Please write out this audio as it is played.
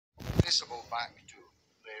traceable back to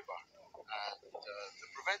Labour. And the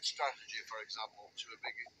prevent strategy, for example, to a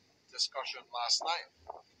big discussion last night.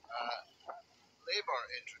 Labour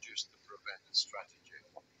introduced the prevent strategy.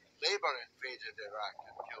 Labour invaded Iraq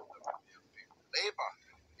and killed the million people. Labour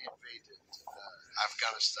invaded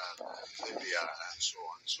Afghanistan, Libya, and so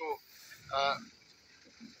on. So,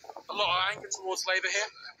 a lot of anger towards Labour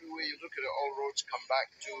here. Every way you look at it, all roads come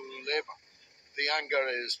back to Labour. The anger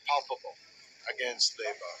is palpable against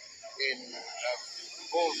Labour in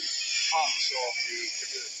both parts of the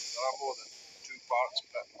community. There are more than two parts,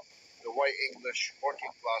 but the white English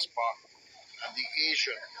working class part and the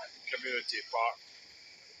Asian community part.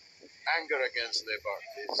 Anger against Labour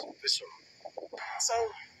is visceral. So,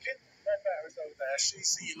 Kim Ledbetter is over there.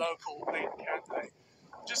 She's the local Labour candidate.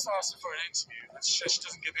 Just asked her for an interview, and she says she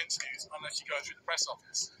doesn't give interviews unless you go through the press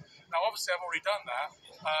office. Now, obviously, I've already done that,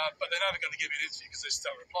 but they're never going to give you an interview because they just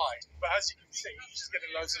don't reply. But as you can see, she's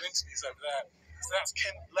getting loads of interviews over there. So that's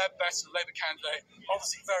Kim Ledbetter, the Labour candidate,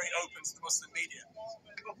 obviously very open to the Muslim media.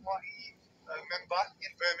 Labour Party member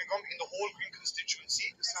in Birmingham in the Hall Green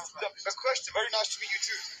constituency. The question, very nice to meet you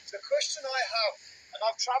too. The question I have, and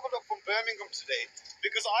I've travelled up from Birmingham today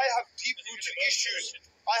because I have deep-rooted issues.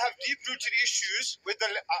 I have deep-rooted issues with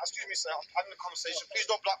the. Excuse me, sir. I'm having a conversation. Please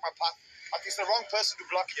don't block my path. I think it's the wrong person to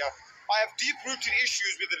block here. I have deep-rooted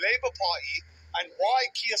issues with the Labour Party and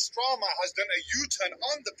why Keir Starmer has done a U-turn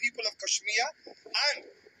on the people of Kashmir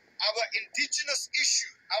and our indigenous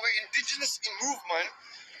issue, our indigenous movement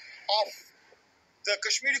of the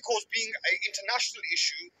Kashmiri cause being an international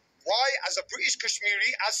issue. Why, as a British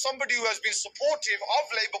Kashmiri, as somebody who has been supportive of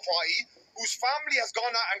Labour Party, whose family has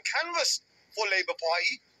gone out and canvassed for Labour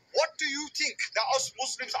Party, what do you think that us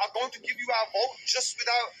Muslims are going to give you our vote just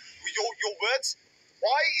without your words?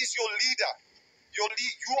 Why is your leader, you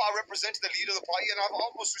are representing the leader of the party, and I have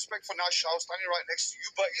utmost respect for Nashao standing right next to you,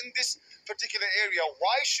 but in this particular area,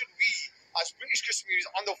 why should we, as British Kashmiris,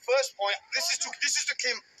 on the first point, this is to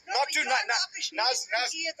Kim, not to Naz,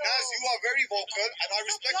 you are very vocal, and I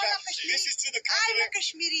respect that. This is to the candidate. I'm a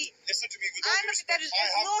Kashmiri. Listen to me with all due respect.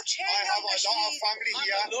 I have a lot of family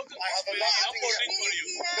here. I have a lot of things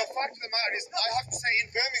here. The fact of the matter is, I have to say in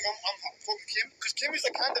Birmingham, I'm talking Kim, because Kim is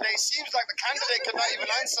the candidate. It seems like the candidate cannot even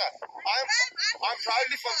answer. I'm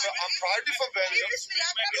proudly from Birmingham.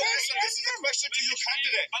 Listen, this is a question to you,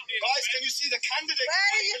 candidate. Guys, can you see the candidate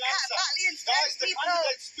can answer? Guys, the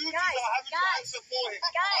candidate students are having to answer for him.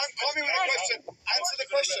 I'm coming with a question. Answer the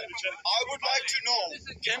question. I would like to know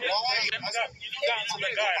why.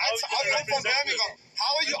 I've come from Birmingham.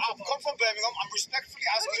 How are you? I've come from Birmingham. I'm respectfully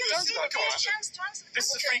asking you a question. This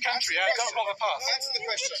is a free country, yeah? Don't block the path. Answer the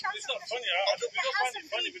question. It's not funny. We don't find it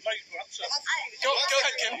funny. We'd like you to answer. Go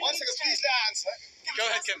ahead, Kim. 1 second, please let her answer. Go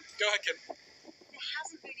ahead, Kim. There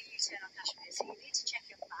hasn't been a U-turn on Kashmir, so you need to check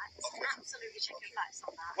your facts. Absolutely check your facts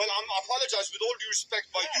on that. Well, I apologise with all due respect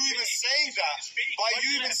by you even saying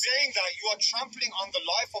that. You are trampling on the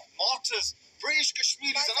life of martyrs, British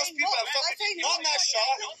Kashmiris, and us people have suffered. Not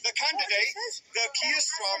Nashar, the candidate, the Keir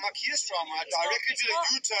Starmer directly did a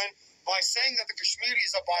U-turn by saying that the Kashmiri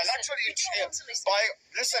is a bilateral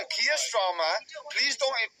listen, Keir Starmer, please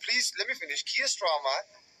let me finish. Keir Starmer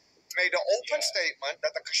made an open statement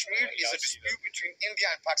that the Kashmir is a dispute between India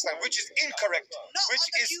and Pakistan, which is incorrect,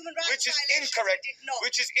 which is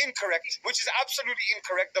absolutely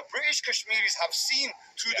incorrect. The British Kashmiris have seen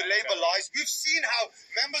through the Labour lies. We've seen how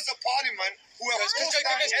members of Parliament who have pushed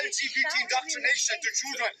down LGBT indoctrination to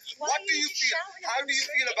children. What do you feel? How do you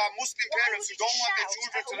feel about Muslim parents who don't want their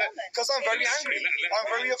children to learn? Because I'm very angry. I'm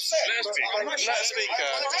very upset. Let us speak.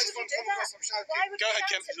 Go ahead,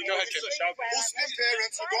 Kim.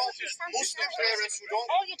 Muslim parents who don't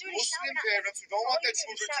want their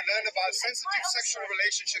children to learn about sensitive sexual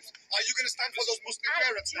relationships. Are you going to stand for those Muslim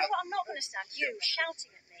parents? You know what? I'm not going to stand. You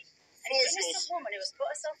shouting at me. An innocent woman who has put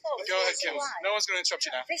herself forward. Go ahead, Kim. No one's going to interrupt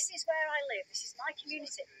you now. This is where I live. This is my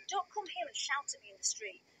community. Don't come here and shout at me in the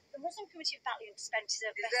street. The Muslim community of Batley and Spent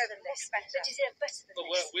deserve better than this. They deserve better than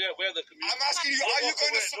this. We're the community. I'm asking you, are you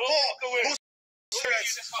going to support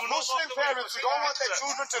Muslim parents who don't want their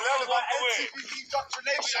children to learn about LGBT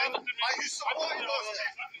indoctrination? Are you supporting those?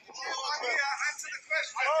 I'm here. Answer the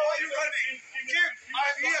question. Are you ready? Kim,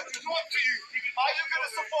 I'm here to talk to you. Are you going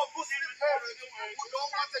to support Muslim parents who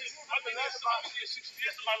don't want their children to learn about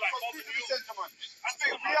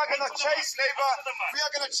We are going to chase Labour. We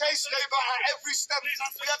are going to chase Labour at every step.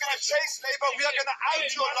 We are going to chase Labour. We are going to out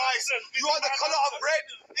your lies. You are the colour of red.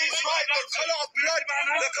 It's right. The colour of blood.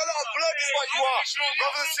 The colour of blood is what you are.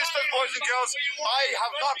 Brothers and sisters, boys and girls, I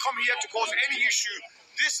have not come here to cause any issue.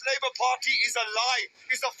 This Labour Party is a lie,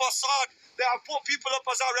 is a facade. They have put people up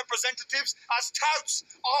as our representatives, as touts.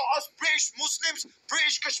 Us British Muslims,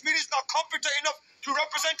 British Kashmiris not competent enough to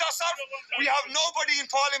represent ourselves. We have nobody in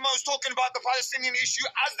Parliament who's talking about the Palestinian issue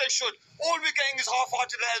as they should. All we're getting is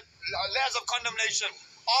half-hearted layers of condemnation.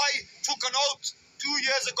 I took an oath 2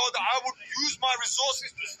 years ago that I would use my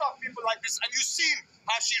resources to stop people like this, and you've seen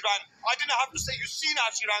how she ran. I didn't have to say, you've seen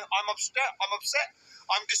how she ran. I'm upset.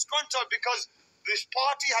 I'm disgruntled because this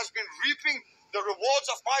party has been reaping the rewards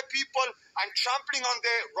of my people and trampling on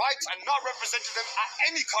their rights and not representing them at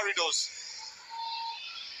any corridors.